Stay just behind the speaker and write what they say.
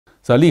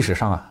在历史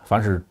上啊，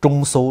凡是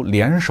中苏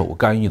联手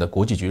干预的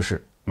国际局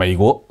势，美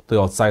国都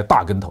要栽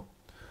大跟头。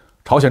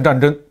朝鲜战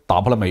争打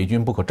破了美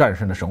军不可战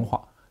胜的神话，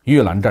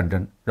越南战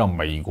争让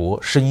美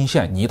国深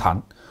陷泥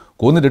潭，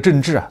国内的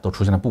政治啊都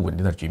出现了不稳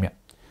定的局面。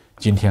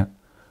今天，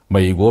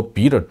美国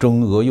逼着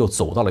中俄又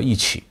走到了一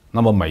起，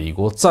那么美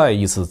国再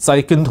一次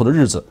栽跟头的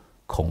日子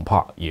恐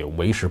怕也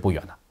为时不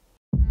远了。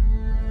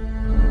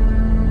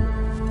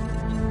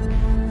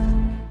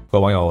各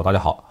位网友，大家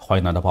好，欢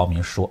迎来到包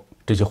明说。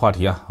这期话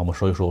题啊，我们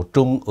说一说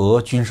中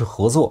俄军事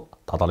合作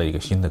达到了一个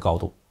新的高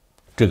度，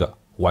这个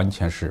完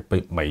全是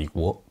被美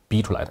国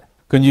逼出来的。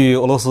根据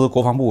俄罗斯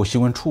国防部新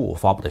闻处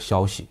发布的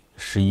消息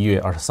，11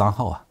月23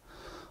号啊，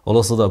俄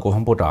罗斯的国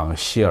防部长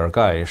谢尔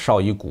盖·绍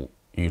伊古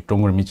与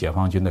中国人民解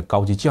放军的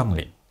高级将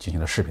领进行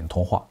了视频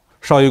通话。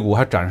绍伊古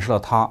还展示了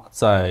他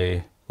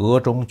在俄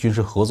中军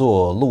事合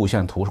作路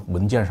线图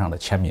文件上的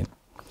签名。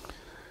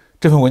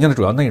这份文件的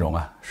主要内容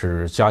啊，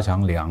是加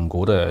强两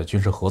国的军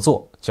事合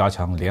作，加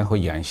强联合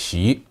演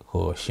习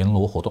和巡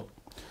逻活动。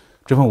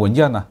这份文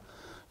件呢，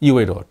意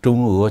味着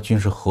中俄军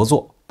事合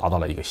作达到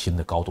了一个新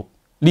的高度。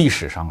历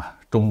史上啊，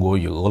中国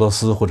与俄罗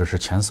斯或者是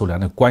前苏联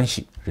的关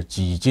系是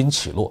几经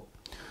起落。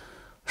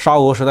沙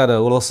俄时代的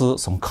俄罗斯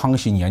从康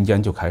熙年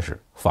间就开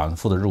始反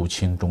复的入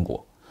侵中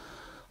国，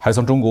还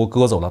从中国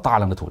割走了大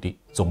量的土地，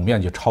总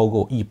面积超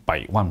过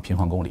100万平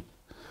方公里。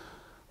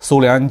苏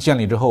联建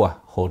立之后啊，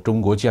和中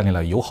国建立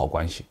了友好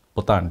关系，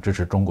不但支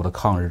持中国的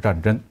抗日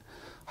战争，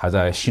还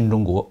在新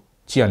中国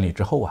建立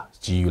之后啊，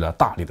给予了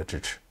大力的支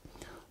持，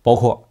包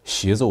括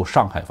协助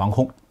上海防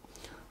空，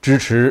支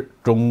持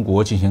中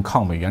国进行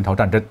抗美援朝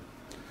战争，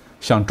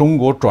向中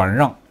国转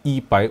让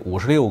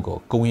156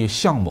个工业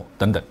项目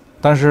等等。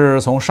但是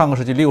从上个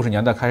世纪60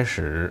年代开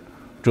始，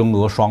中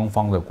俄双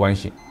方的关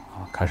系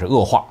开始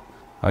恶化，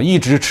一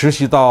直持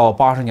续到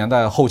80年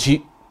代后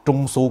期，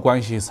中苏关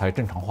系才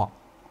正常化。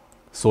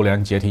苏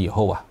联解体以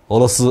后啊，俄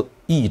罗斯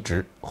一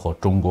直和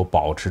中国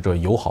保持着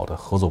友好的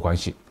合作关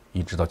系，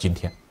一直到今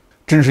天。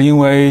正是因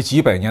为几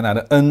百年来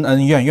的恩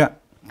恩怨怨，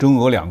中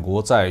俄两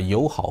国在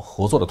友好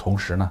合作的同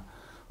时呢，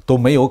都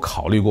没有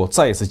考虑过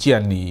再次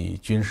建立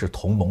军事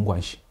同盟关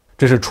系。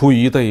这是出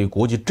于对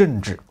国际政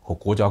治和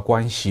国家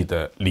关系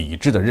的理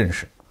智的认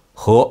识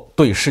和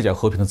对世界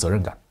和平的责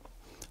任感。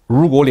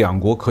如果两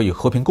国可以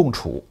和平共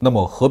处，那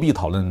么何必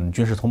讨论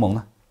军事同盟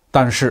呢？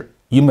但是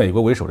以美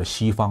国为首的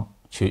西方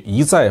却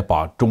一再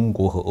把中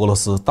国和俄罗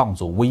斯当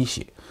作威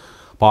胁，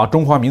把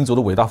中华民族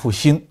的伟大复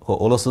兴和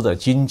俄罗斯的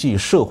经济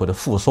社会的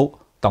复苏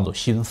当作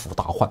心腹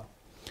大患。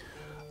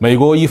美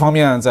国一方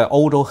面在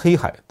欧洲、黑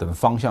海等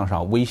方向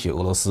上威胁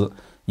俄罗斯，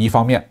一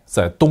方面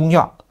在东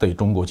亚对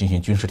中国进行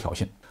军事挑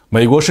衅。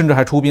美国甚至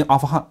还出兵阿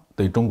富汗，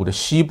对中国的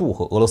西部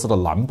和俄罗斯的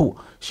南部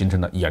形成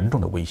了严重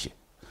的威胁。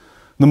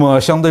那么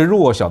相对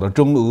弱小的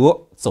中俄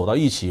走到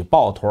一起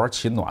抱团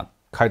取暖，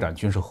开展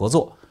军事合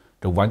作，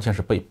这完全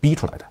是被逼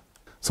出来的。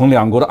从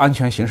两国的安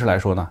全形势来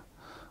说呢，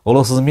俄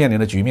罗斯面临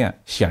的局面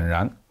显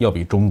然要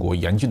比中国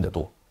严峻得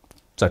多。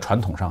在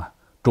传统上啊，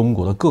中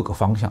国的各个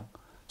方向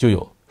就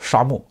有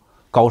沙漠、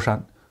高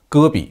山、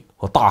戈壁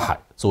和大海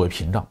作为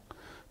屏障，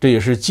这也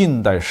是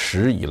近代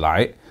史以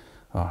来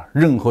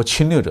任何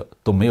侵略者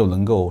都没有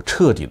能够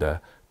彻底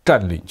的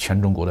占领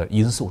全中国的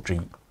因素之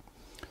一。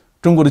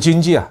中国的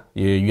经济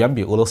也远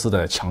比俄罗斯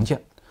的强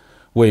健，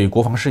为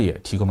国防事业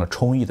提供了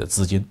充裕的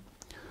资金。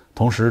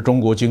同时，中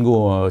国经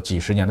过几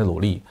十年的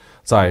努力，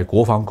在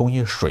国防工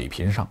业水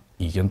平上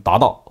已经达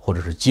到或者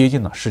是接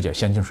近了世界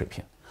先进水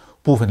平，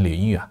部分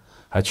领域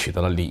还取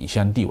得了领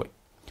先地位。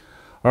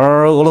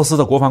而俄罗斯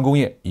的国防工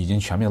业已经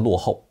全面落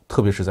后，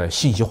特别是在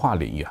信息化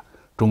领域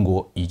中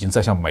国已经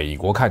在向美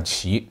国看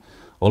齐，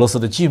俄罗斯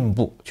的进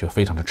步却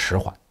非常的迟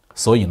缓。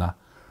所以呢，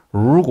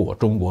如果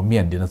中国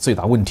面临的最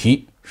大问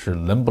题是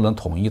能不能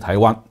统一台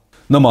湾，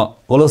那么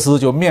俄罗斯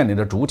就面临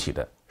着主体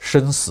的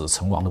生死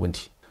存亡的问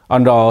题。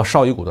按照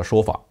绍伊古的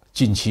说法，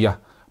近期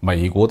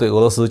美国对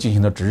俄罗斯进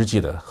行了直接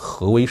的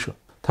核威慑。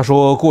他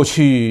说，过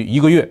去1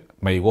个月，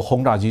美国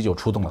轰炸机就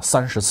出动了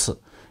30次，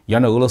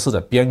沿着俄罗斯的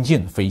边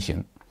境飞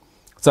行。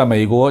在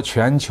美国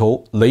全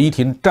球雷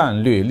霆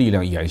战略力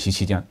量演习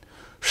期间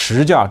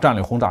，10架战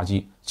略轰炸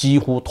机几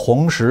乎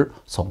同时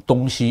从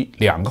东西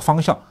2个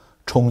方向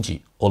冲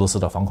击俄罗斯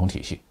的防空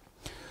体系，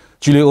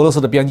距离俄罗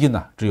斯的边境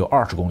只有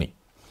20公里。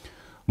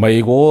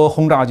美国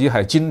轰炸机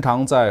还经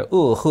常在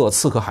鄂赫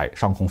次克海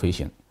上空飞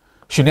行，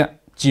训练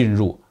进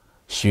入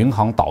巡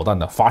航导弹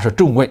的发射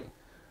正位，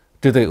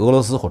这对俄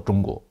罗斯和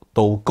中国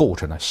都构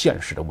成了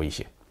现实的威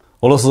胁。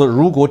俄罗斯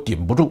如果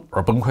顶不住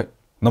而崩溃，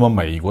那么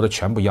美国的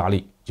全部压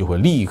力就会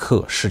立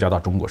刻施加到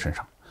中国身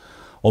上。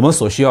我们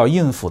所需要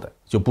应付的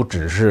就不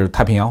只是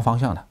太平洋方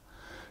向的，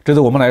这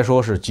对我们来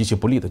说是极其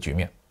不利的局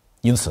面。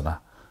因此呢，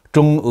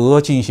中俄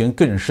进行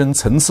更深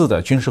层次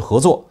的军事合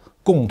作，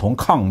共同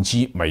抗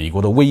击美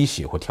国的威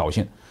胁和挑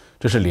衅，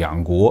这是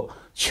两国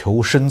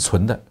求生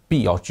存的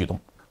必要举动。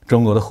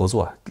中俄的合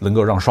作能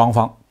够让双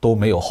方都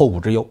没有后顾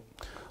之忧。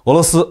俄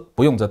罗斯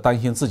不用再担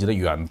心自己的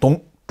远东，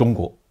中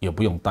国也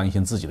不用担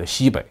心自己的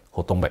西北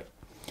或东北，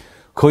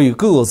可以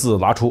各自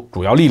拿出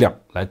主要力量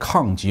来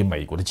抗击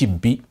美国的进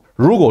逼。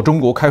如果中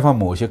国开放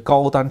某些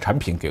高端产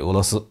品给俄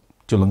罗斯，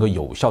就能够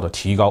有效地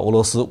提高俄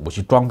罗斯武器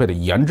装备的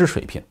研制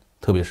水平，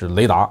特别是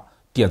雷达、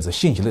电子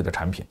信息类的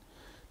产品，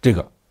这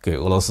个给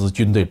俄罗斯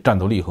军队战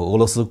斗力和俄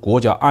罗斯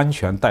国家安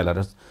全带来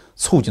的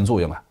促进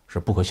作用是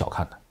不可小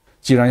看的。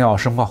既然要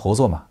深化合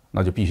作嘛，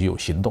那就必须有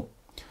行动。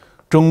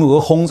中俄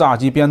轰炸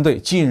机编队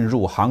进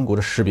入韩国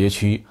的识别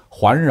区，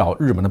环绕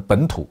日本的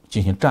本土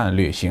进行战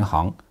略巡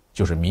航，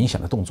就是明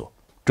显的动作。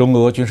中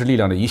俄军事力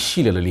量的一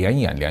系列的联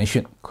演联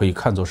训，可以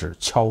看作是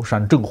敲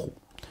山震虎，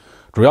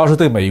主要是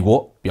对美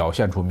国表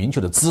现出明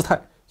确的姿态，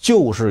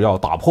就是要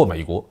打破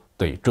美国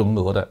对中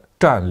俄的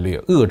战略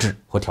遏制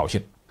和挑衅。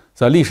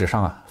在历史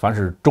上凡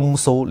是中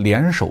苏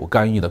联手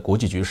干预的国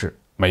际局势，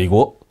美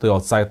国都要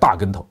栽大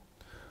跟头。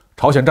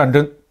朝鲜战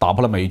争打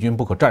破了美军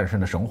不可战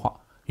胜的神话，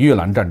越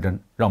南战争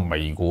让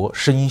美国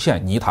深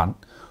陷泥潭，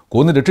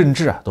国内的政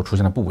治都出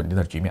现了不稳定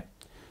的局面。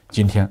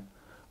今天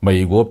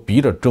美国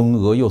逼着中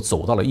俄又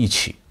走到了一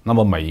起，那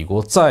么美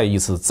国再一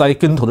次栽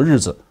跟头的日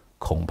子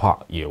恐怕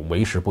也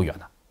为时不远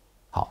了。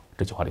好，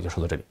这期话题就说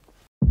到这里。